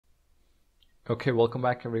Okay, welcome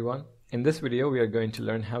back everyone. In this video we are going to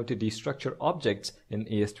learn how to destructure objects in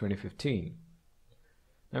ES 2015.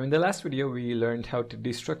 Now in the last video we learned how to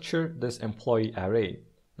destructure this employee array.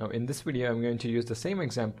 Now in this video I'm going to use the same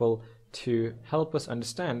example to help us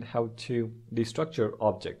understand how to destructure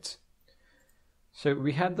objects. So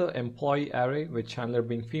we had the employee array with Chandler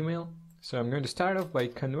being female. So I'm going to start off by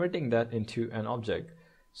converting that into an object.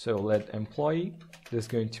 So let employee, this is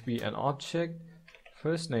going to be an object,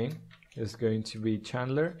 first name is going to be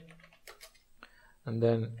Chandler, and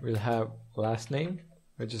then we'll have last name,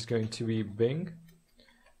 which is going to be Bing,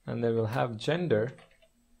 and then we'll have gender,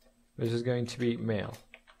 which is going to be male.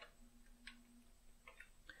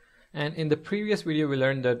 And in the previous video we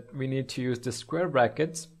learned that we need to use the square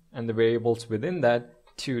brackets and the variables within that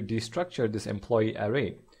to destructure this employee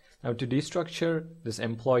array. Now to destructure this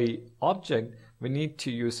employee object we need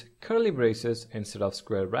to use curly braces instead of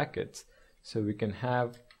square brackets. So we can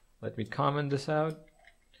have, let me comment this out,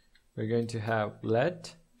 we're going to have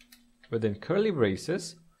let, within curly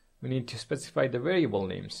braces we need to specify the variable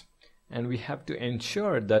names, and we have to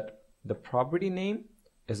ensure that the property name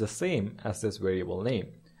is the same as this variable name.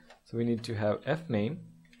 So we need to have f name,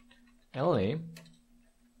 l name,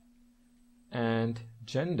 and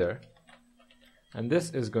gender, and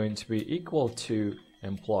this is going to be equal to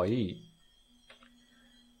employee.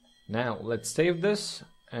 Now let's save this,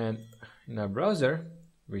 and in our browser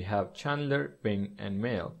we have Chandler, Bing, and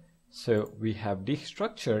male. So we have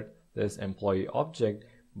destructured this employee object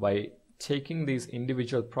by taking these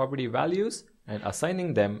individual property values and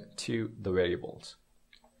assigning them to the variables.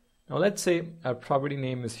 Now let's say our property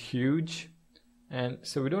name is huge, and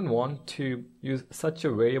so we don't want to use such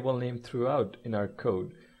a variable name throughout in our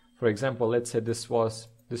code. For example, let's say this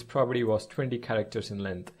property was 20 characters in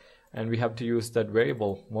length, and we have to use that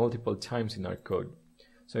variable multiple times in our code.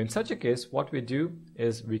 So in such a case, what we do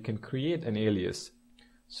is we can create an alias.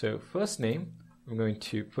 So first name, I'm going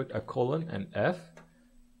to put a colon and F.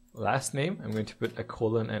 Last name, I'm going to put a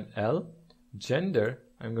colon and L. Gender,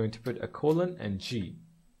 I'm going to put a colon and G.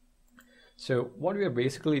 So what we are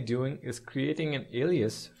basically doing is creating an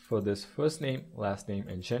alias for this first name, last name,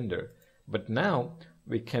 and gender. But now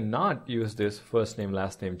we cannot use this first name,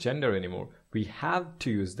 last name, gender anymore. We have to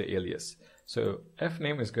use the alias. So F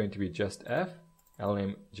name is going to be just F, L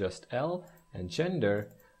name just L, and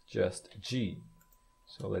gender just G.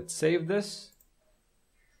 So let's save this,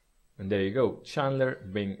 and there you go, Chandler,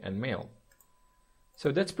 Bing, and male.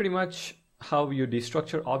 So that's pretty much how you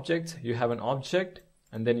destructure objects. You have an object,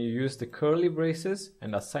 and then you use the curly braces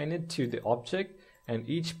and assign it to the object, and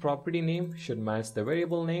each property name should match the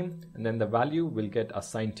variable name, and then the value will get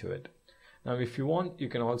assigned to it. Now if you want, you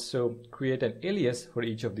can also create an alias for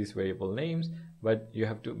each of these variable names, but you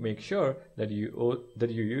have to make sure that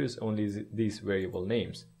you use only these variable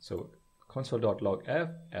names. So console.log f,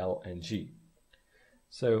 l, and g.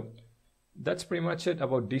 So that's pretty much it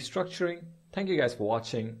about destructuring. Thank you guys for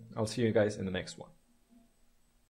watching. I'll see you guys in the next one.